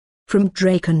From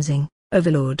Drakenseng,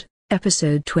 Overlord,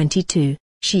 Episode 22,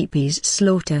 Sheepy's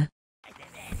Slaughter.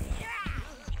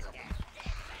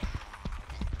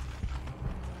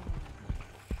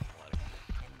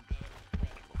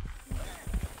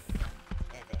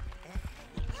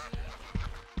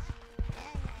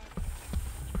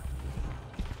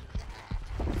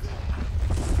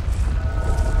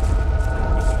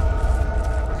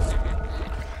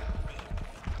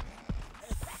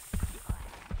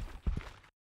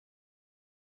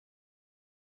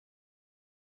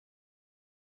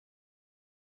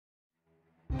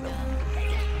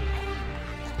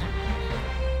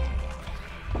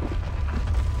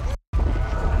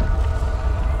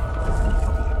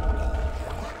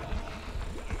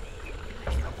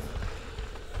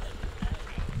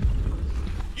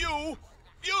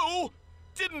 You!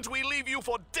 Didn't we leave you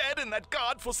for dead in that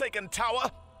God-forsaken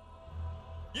tower?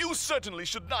 You certainly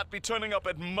should not be turning up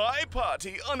at my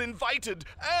party uninvited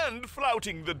and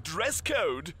flouting the dress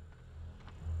code.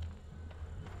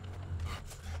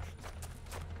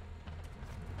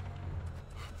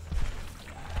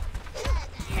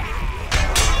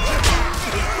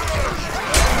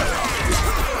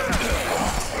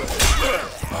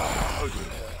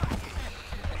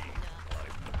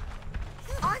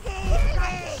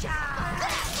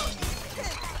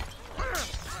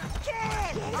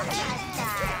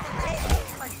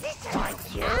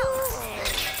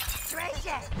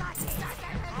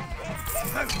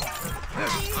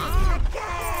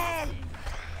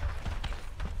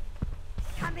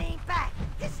 Coming back!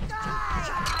 They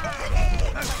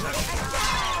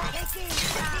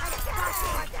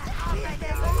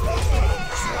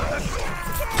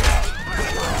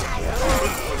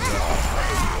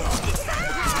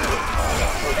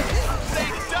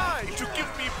die to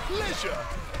give me pleasure.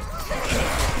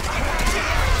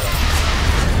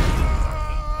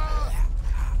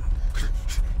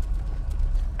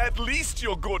 At least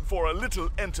you're good for a little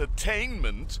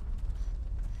entertainment.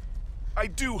 I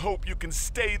do hope you can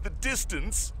stay the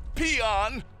distance,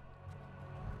 peon!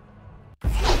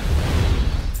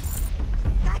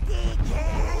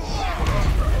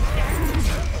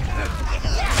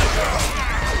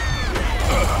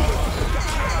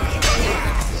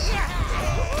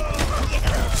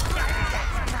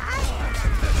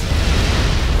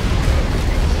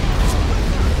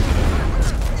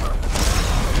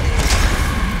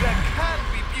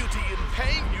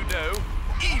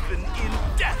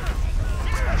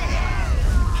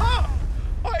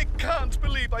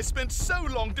 I spent so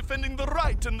long defending the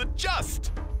right and the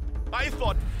just. I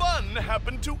thought fun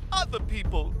happened to other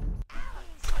people.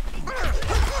 Do not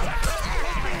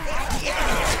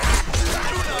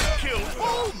kill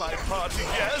all my party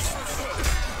guests.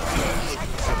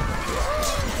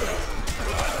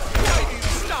 Why do you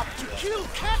stop to kill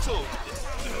cattle?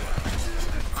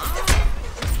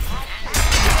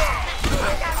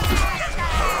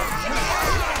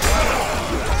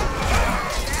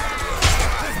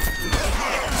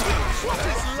 What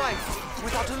is life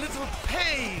without a little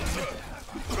pain?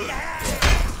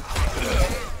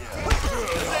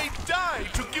 They die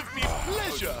to give me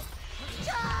pleasure.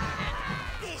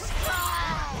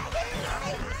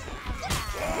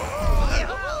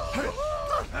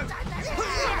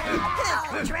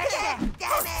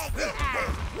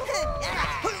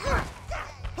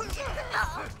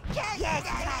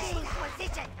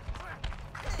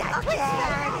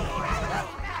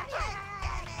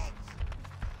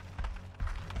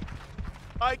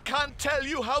 I can't tell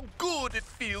you how good it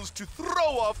feels to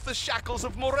throw off the shackles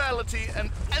of morality and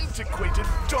antiquated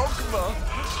dogma.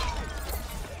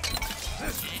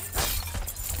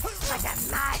 For the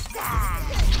master!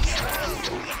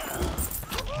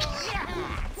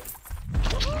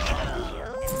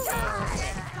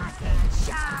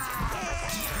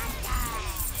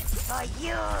 For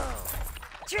you!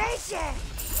 Treasure!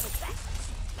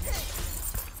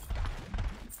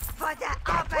 For the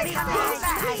upper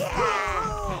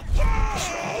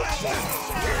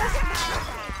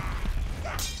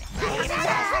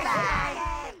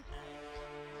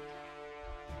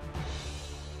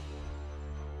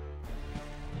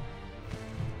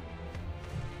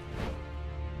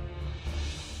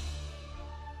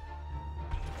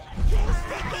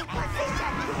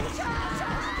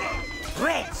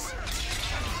Prince!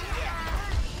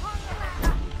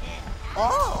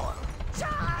 Oh!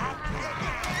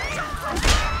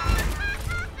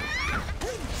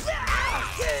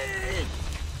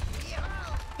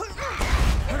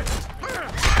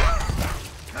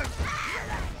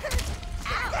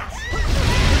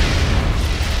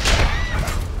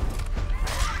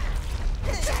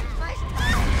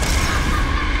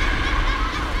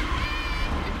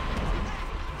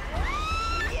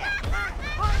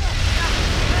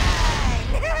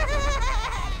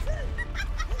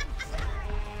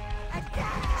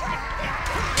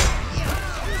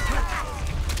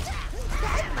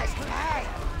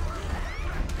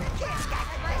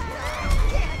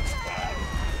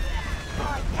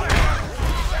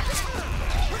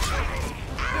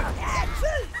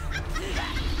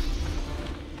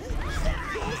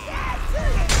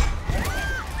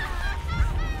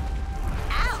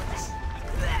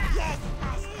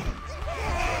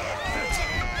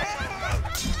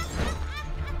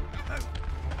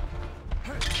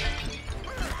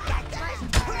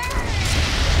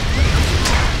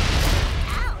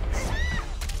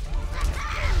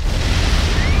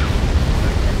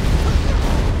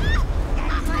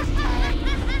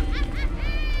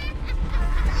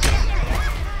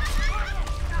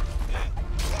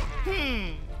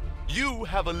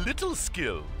 have a little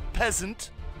skill,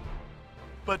 peasant.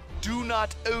 But do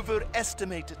not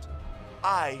overestimate it.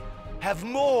 I have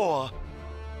more.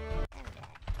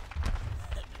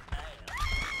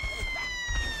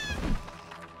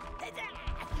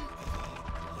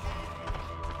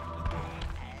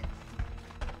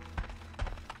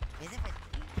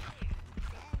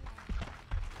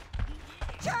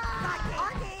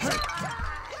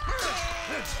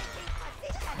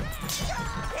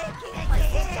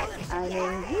 I'm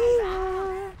in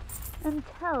here. And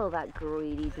tell that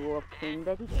greedy dwarf king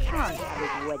that he can't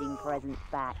have his wedding presents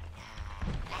back.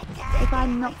 If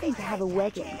I'm not going to have a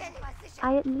wedding,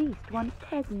 I at least want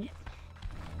presents.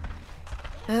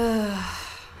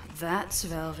 That's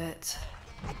velvet.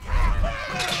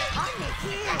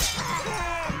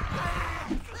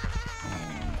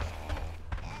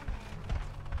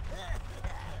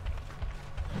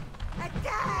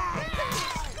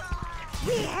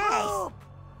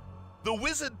 The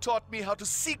wizard taught me how to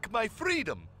seek my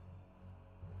freedom.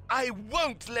 I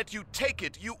won't let you take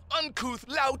it, you uncouth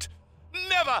lout!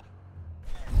 Never!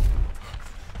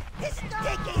 The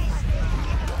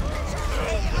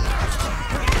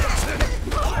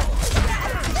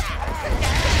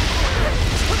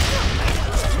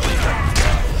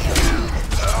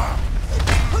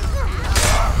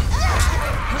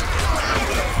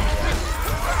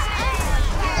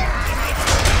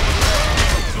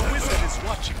wizard is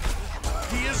watching.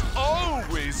 He is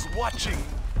always watching.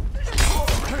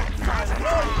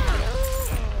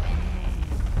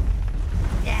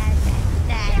 Yes,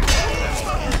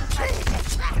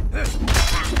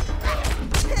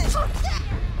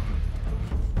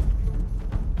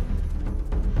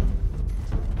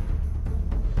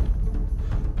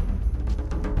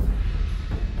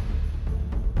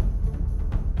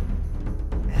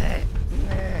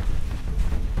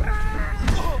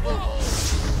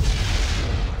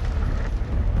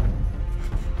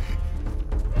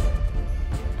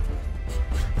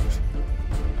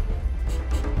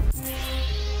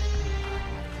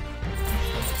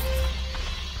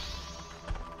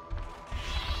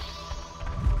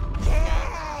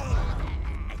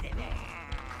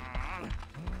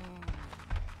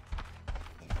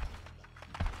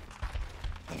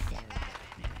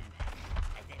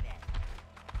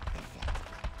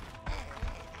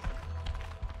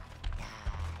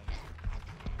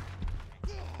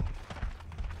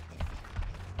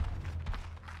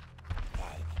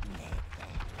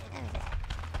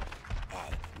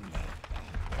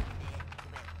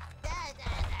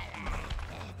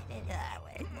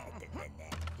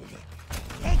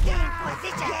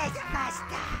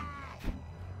 master.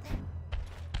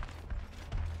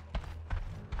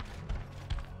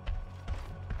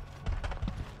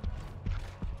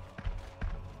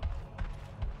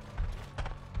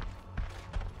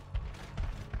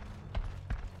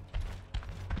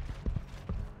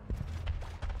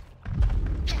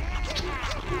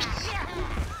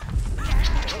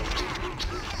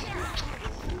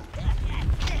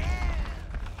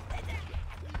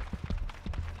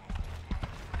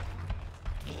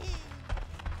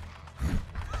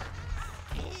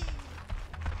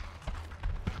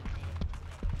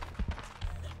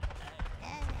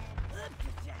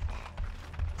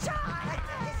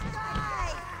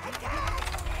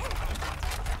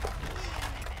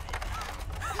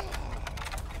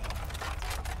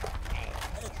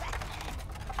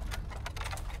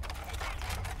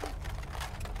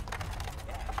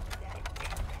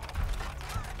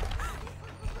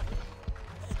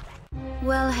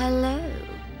 Well, hello,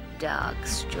 dark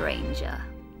stranger.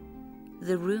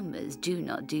 The rumors do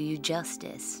not do you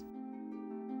justice.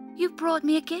 You've brought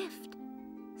me a gift.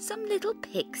 Some little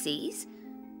pixies.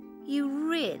 You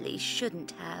really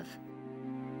shouldn't have.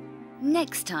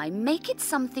 Next time, make it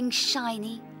something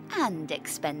shiny and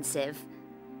expensive.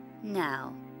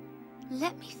 Now,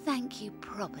 let me thank you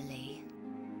properly.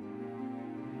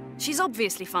 She's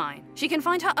obviously fine. She can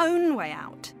find her own way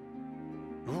out.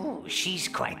 Ooh, she's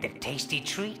quite the tasty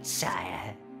treat,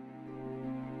 sire.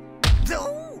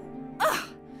 Ugh!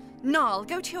 Gnarl,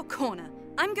 go to your corner.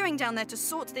 I'm going down there to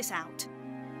sort this out.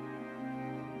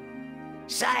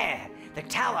 Sire, the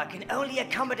tower can only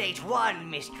accommodate one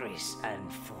mistress,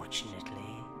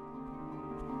 unfortunately.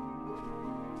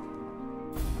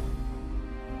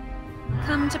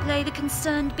 Come to play the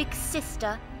concerned big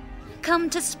sister? Come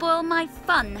to spoil my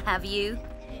fun, have you?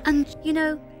 And, you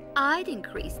know, I'd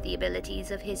increase the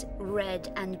abilities of his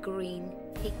red and green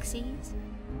pixies.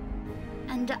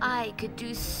 And I could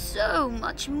do so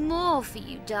much more for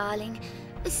you, darling,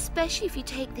 especially if you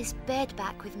take this bed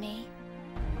back with me.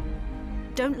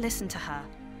 Don't listen to her.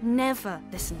 Never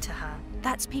listen to her.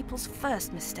 That's people's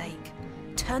first mistake.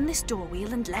 turn this door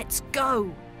wheel and let's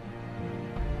go.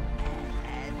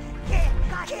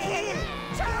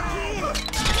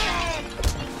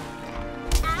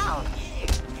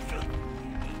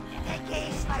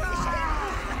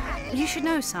 You should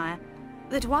know, sire,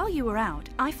 that while you were out,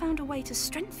 I found a way to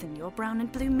strengthen your brown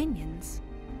and blue minions.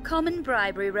 Common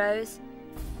bribery, Rose.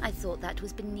 I thought that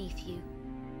was beneath you.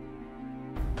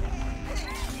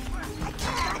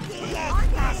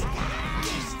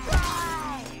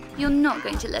 You're not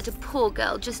going to let a poor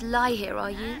girl just lie here, are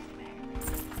you?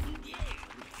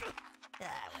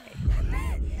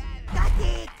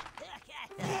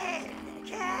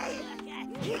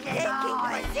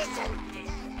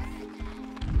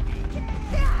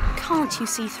 Can't you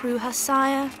see through her,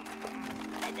 sire?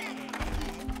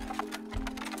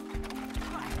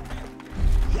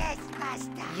 Yes,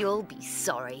 master. You'll be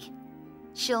sorry.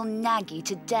 She'll nag you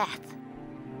to death.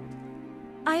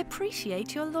 I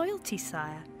appreciate your loyalty,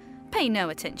 sire. Pay no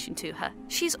attention to her.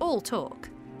 She's all talk.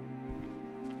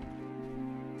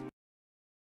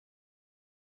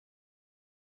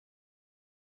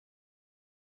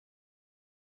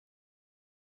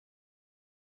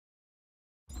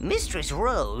 Mistress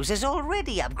Rose has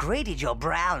already upgraded your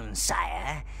browns,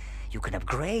 sire. You can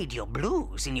upgrade your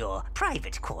blues in your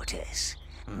private quarters.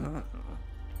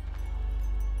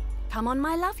 Come on,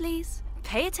 my lovelies.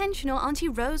 Pay attention or Auntie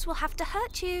Rose will have to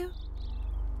hurt you.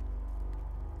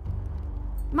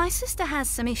 My sister has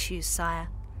some issues, sire.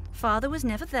 Father was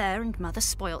never there and Mother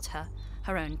spoilt her.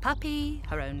 Her own puppy,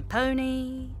 her own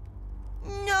pony.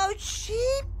 No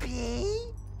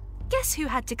sheepy. Guess who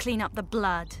had to clean up the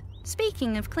blood?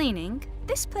 Speaking of cleaning,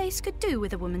 this place could do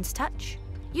with a woman's touch.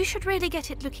 You should really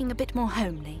get it looking a bit more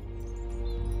homely.